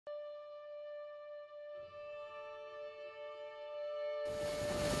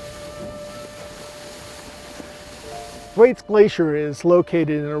Thwaites Glacier is located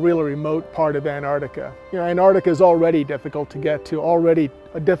in a really remote part of Antarctica. Antarctica is already difficult to get to, already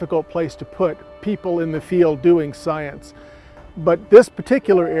a difficult place to put people in the field doing science. But this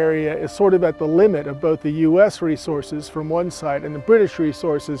particular area is sort of at the limit of both the U.S. resources from one side and the British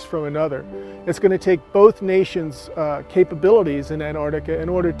resources from another. It's going to take both nations' capabilities in Antarctica in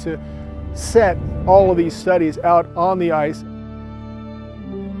order to set all of these studies out on the ice.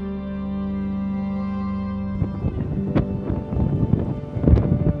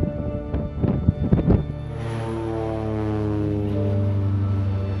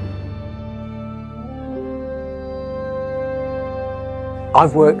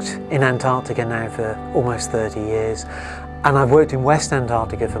 I've worked in Antarctica now for almost 30 years, and I've worked in West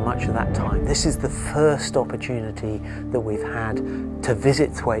Antarctica for much of that time. This is the first opportunity that we've had to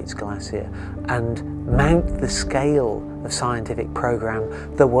visit Thwaites Glacier and mount the scale of scientific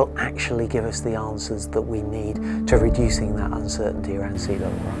program that will actually give us the answers that we need to reducing that uncertainty around sea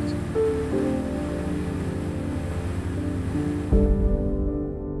level rise.